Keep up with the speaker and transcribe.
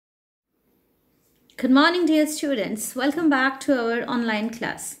Good morning, dear students. Welcome back to our online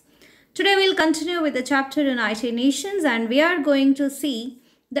class. Today we'll continue with the chapter United Nations and we are going to see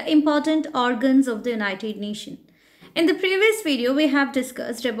the important organs of the United Nations. In the previous video, we have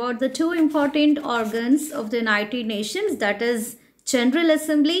discussed about the two important organs of the United Nations, that is General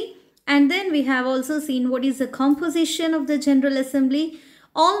Assembly, and then we have also seen what is the composition of the General Assembly.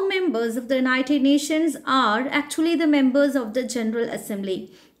 All members of the United Nations are actually the members of the General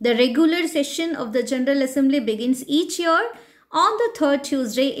Assembly. The regular session of the General Assembly begins each year on the third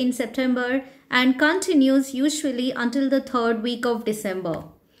Tuesday in September and continues usually until the third week of December.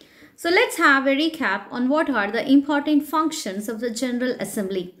 So let's have a recap on what are the important functions of the General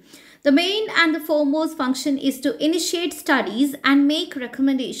Assembly. The main and the foremost function is to initiate studies and make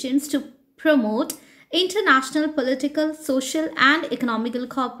recommendations to promote international political, social and economical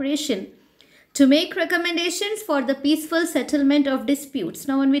cooperation, to make recommendations for the peaceful settlement of disputes.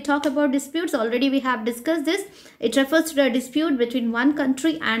 Now, when we talk about disputes, already we have discussed this. It refers to a dispute between one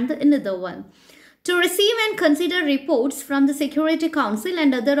country and another one. To receive and consider reports from the Security Council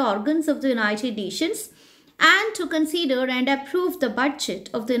and other organs of the United Nations, and to consider and approve the budget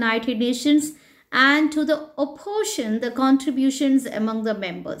of the United Nations, and to apportion the contributions among the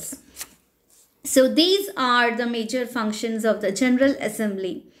members. So these are the major functions of the General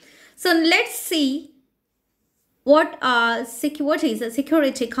Assembly. So let's see what is a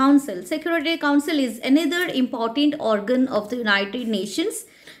Security Council. Security Council is another important organ of the United Nations,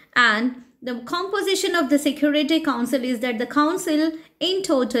 and the composition of the Security Council is that the council in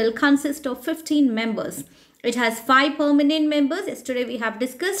total consists of 15 members. It has 5 permanent members. Yesterday we have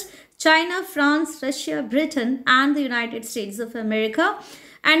discussed China, France, Russia, Britain and the United States of America.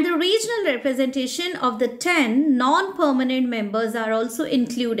 And the regional representation of the 10 non-permanent members are also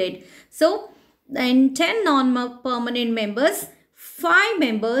included. So, in 10 non-permanent members, 5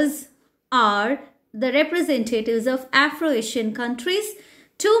 members are the representatives of Afro-Asian countries,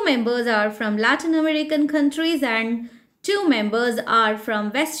 2 members are from Latin American countries, and 2 members are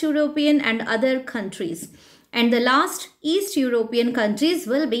from West European and other countries. And the last, East European countries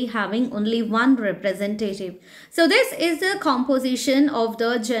will be having only 1 representative. So this is the composition of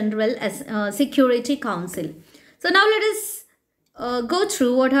the General Security Council. So now let us go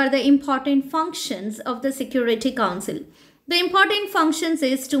through what are the important functions of the Security Council. The important functions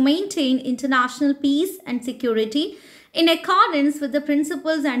is to maintain international peace and security in accordance with the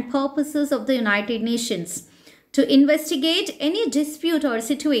principles and purposes of the United Nations, to investigate any dispute or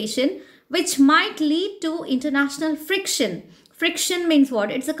situation which might lead to international friction. Friction means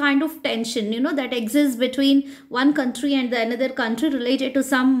what? It's a kind of tension, that exists between one country and another country related to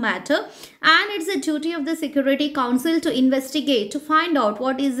some matter. And it's the duty of the Security Council to investigate, to find out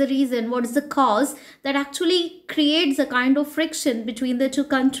what is the reason, what is the cause that actually creates a kind of friction between the two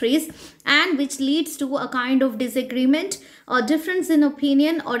countries and which leads to a kind of disagreement or difference in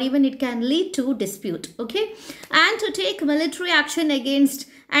opinion, or even it can lead to dispute. Okay. And to take military action against,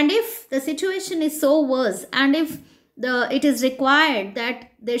 and if the situation is so worse and if it is required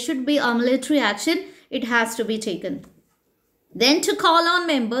that there should be a military action, it has to be taken. Then to call on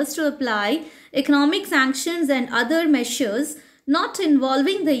members to apply economic sanctions and other measures not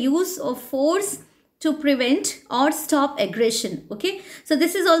involving the use of force to prevent or stop aggression. Okay. So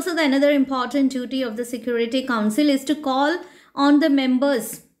this is also another important duty of the Security Council, is to call on the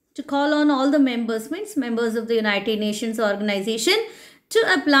members, to call on all the members, means members of the United Nations organization, to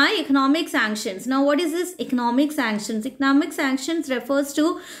apply economic sanctions. Now, what is this economic sanctions? Economic sanctions refers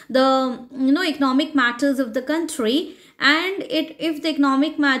to the economic matters of the country, and if the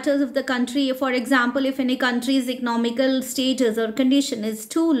economic matters of the country, for example, if any country's economical status or condition is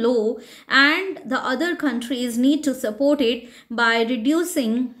too low and the other countries need to support it by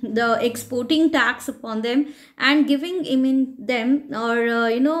reducing the exporting tax upon them and giving them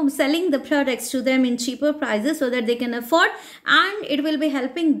or selling the products to them in cheaper prices so that they can afford, and it will be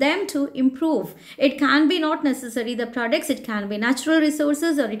helping them to improve. It can be not necessarily the products, it can be natural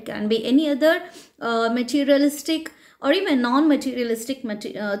resources, or it can be any other materialistic or even non-materialistic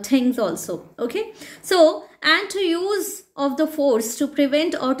things also. Okay. So, and to use of the force to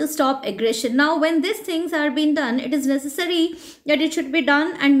prevent or to stop aggression. Now, when these things are being done, it is necessary that it should be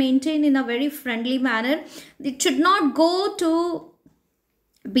done and maintained in a very friendly manner. It should not go to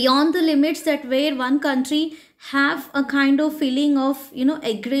beyond the limits that where one country have a kind of feeling of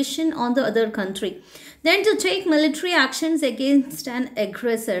aggression on the other country. Then to take military actions against an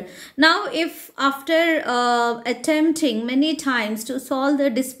aggressor. Now, if after attempting many times to solve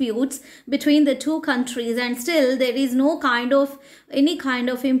the disputes between the two countries and still there is no kind of any kind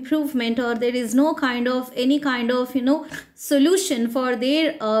of improvement, or there is no kind of any kind of solution for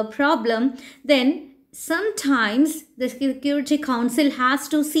their problem, then sometimes the Security Council has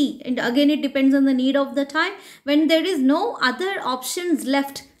to see, and again it depends on the need of the time. When there is no other options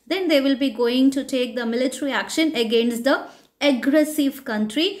left, then they will be going to take the military action against the aggressive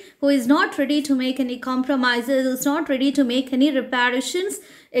country who is not ready to make any compromises, who is not ready to make any reparations,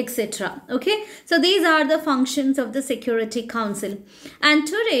 etc. Okay, so these are the functions of the Security Council, and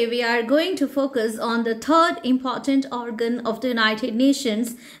today we are going to focus on the third important organ of the United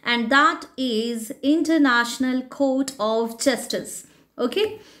Nations, and that is International Court of Justice.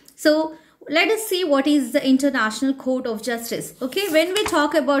 Okay, so let us see what is the International Court of Justice. Okay, when we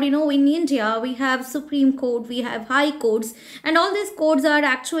talk about, in India we have Supreme Court, we have High Courts, and all these courts are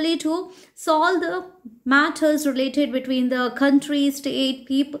actually to solve the matters related between the country, state,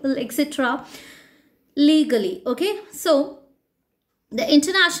 people, etc. legally. Okay, so the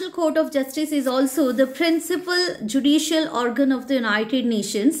International Court of Justice is also the principal judicial organ of the United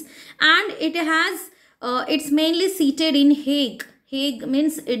Nations, and it's mainly seated in Hague. Hague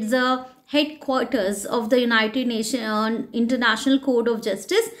means it's a headquarters of the United Nations International Court of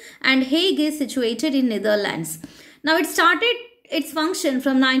Justice, and Hague is situated in Netherlands. Now it started its function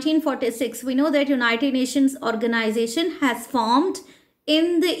from 1946. We know that United Nations organization has formed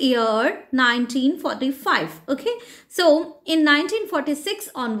in the year 1945. Okay, so in 1946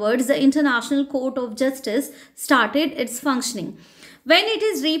 onwards, the International Court of Justice started its functioning, when it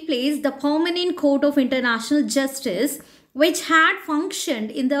is replaced the Permanent Court of International Justice, which had functioned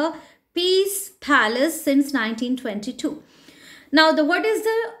in the Peace Palace since 1922. Now, what is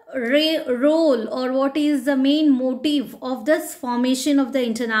the role, or what is the main motive of this formation of the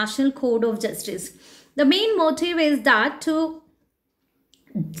International Court of Justice? The main motive is that to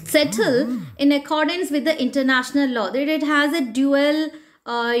settle in accordance with the international law, that it has a dual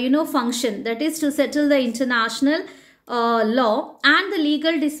function, that is to settle the international law and the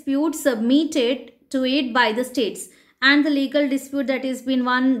legal dispute submitted to it by the states, and the legal dispute that is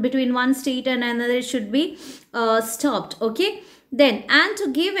between one state and another should be stopped. Okay, then, and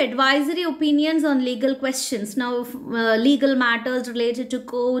to give advisory opinions on legal questions. Now legal matters related to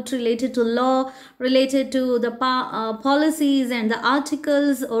court, related to law, related to the policies and the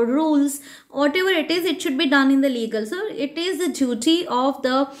articles or rules, whatever it is, it should be done in the legal. So it is the duty of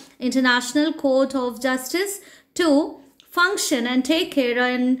the International Court of Justice to function and take care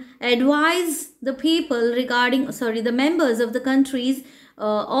and advise the people regarding, the members of the countries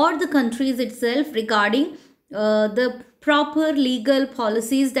or the countries itself regarding the proper legal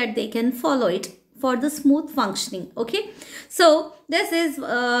policies that they can follow it for the smooth functioning. Okay, so this is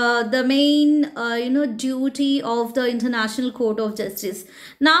the main duty of the International Court of Justice.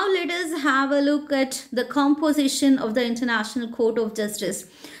 Now let us have a look at the composition of the International Court of Justice.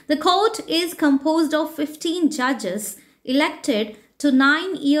 The court is composed of 15 judges elected to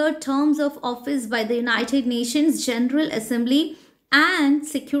 9-year terms of office by the United Nations General Assembly and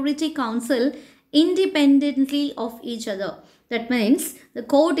Security Council independently of each other. That means the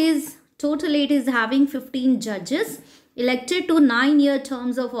court is having 15 judges elected to 9-year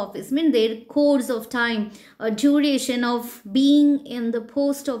terms of office. Mean their course of time, a duration of being in the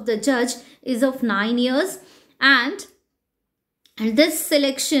post of the judge is of 9 years, and this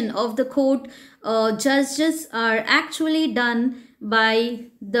selection of the court judges are actually done by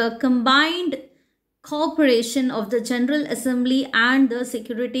the combined cooperation of the General Assembly and the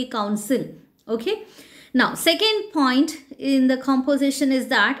Security Council. Okay. Now, second point in the composition is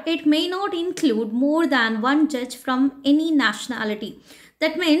that it may not include more than one judge from any nationality.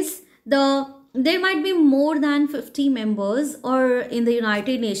 That means there might be more than 50 members or in the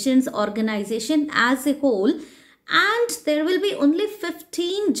United Nations organization as a whole, and there will be only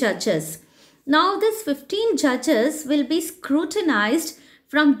 15 judges. Now, these 15 judges will be scrutinized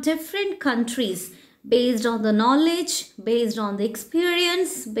from different countries based on the knowledge, based on the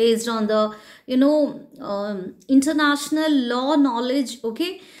experience, based on the international law knowledge.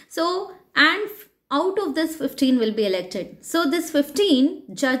 Okay, so and out of this 15 will be elected. So this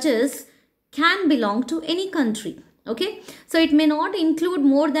 15 judges can belong to any country. Okay, so it may not include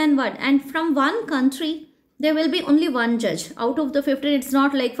more than one, and from one country there will be only one judge out of the 15. It's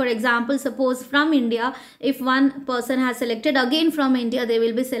not like, for example, suppose from India, if one person has selected, again from India they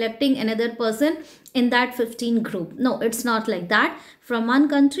will be selecting another person in that 15 group. No, it's not like that. From one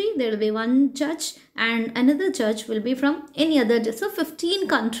country there will be one judge and another judge will be from any other. So 15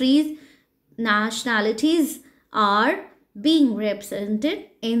 countries, nationalities are being represented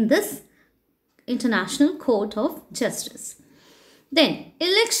in this International Court of Justice. Then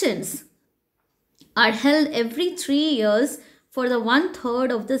elections are held every 3 years for the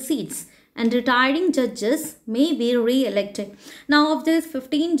 1/3 of the seats, and retiring judges may be re-elected. Now, of these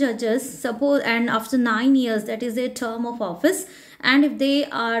 15 judges, suppose, and after 9 years, that is their term of office, and if they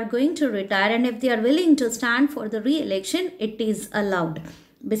are going to retire and if they are willing to stand for the re-election, it is allowed.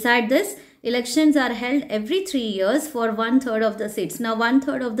 Beside this, elections are held every 3 years for 1/3 of the seats. Now,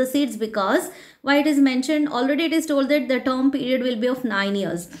 1/3 of the seats, because why it is mentioned, already it is told that the term period will be of 9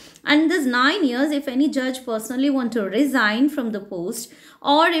 years. And this 9 years, if any judge personally want to resign from the post,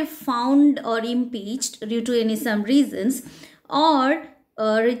 or if found or impeached due to any some reasons, or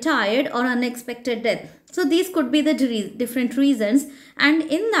retired or unexpected death. So these could be the different reasons, and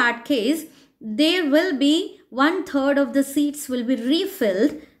in that case, there will be 1/3 of the seats will be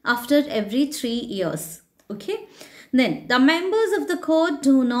refilled after every 3 years. Okay. Then the members of the court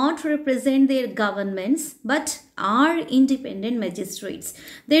do not represent their governments but are independent magistrates.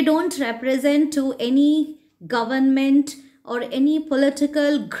 They don't represent to any government or any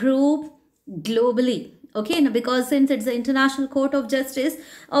political group globally. Okay, now because since it's the International Court of Justice,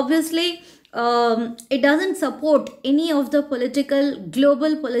 obviously it doesn't support any of the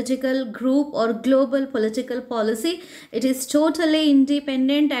global political group or global political policy. It is totally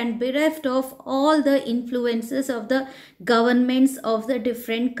independent and bereft of all the influences of the governments of the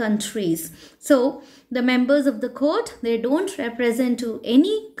different countries. So the members of the court, they don't represent to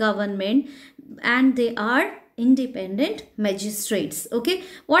any government and they are independent magistrates. Okay,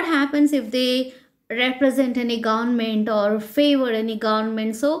 what happens if they represent any government or favor any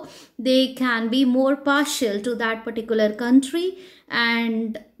government? So they can be more partial to that particular country,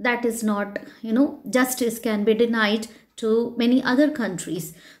 and that is not, justice can be denied to many other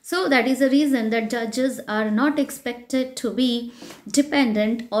countries. So that is the reason that judges are not expected to be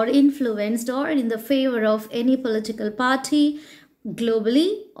dependent or influenced or in the favor of any political party globally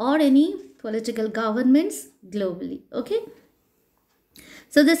or any political governments globally. Okay.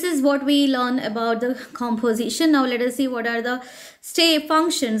 So this is what we learn about the composition. Now let us see what are the stay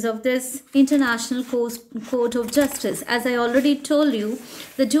functions of this International Court of Justice. As I already told you,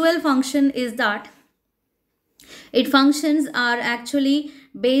 the dual function is that its functions are actually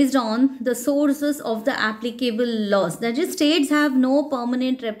based on the sources of the applicable laws. That is, states have no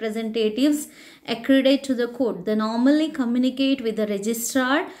permanent representatives accredited to the court. They normally communicate with the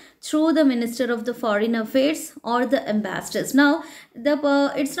registrar through the Minister of the Foreign Affairs or the ambassadors. Now,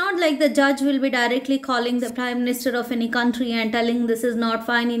 it's not like the judge will be directly calling the Prime Minister of any country and telling this is not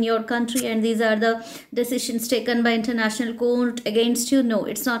fine in your country and these are the decisions taken by International Court against you. No,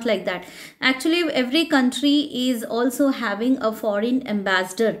 it's not like that. Actually, every country is also having a foreign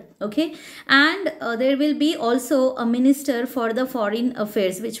ambassador. Okay, and there will be also a Minister for the Foreign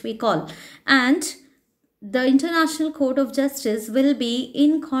Affairs, which we call, and the International Court of Justice will be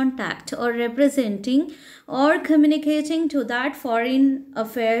in contact or representing or communicating to that foreign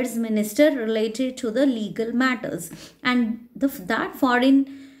affairs minister related to the legal matters, and that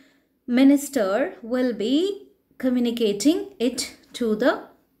foreign minister will be communicating it to the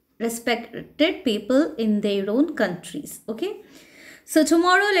respected people in their own countries. Okay, so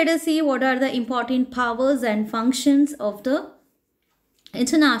tomorrow let us see what are the important powers and functions of the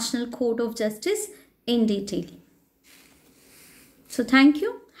International Court of Justice in detail. So thank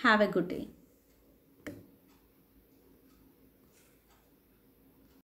you. Have a good day.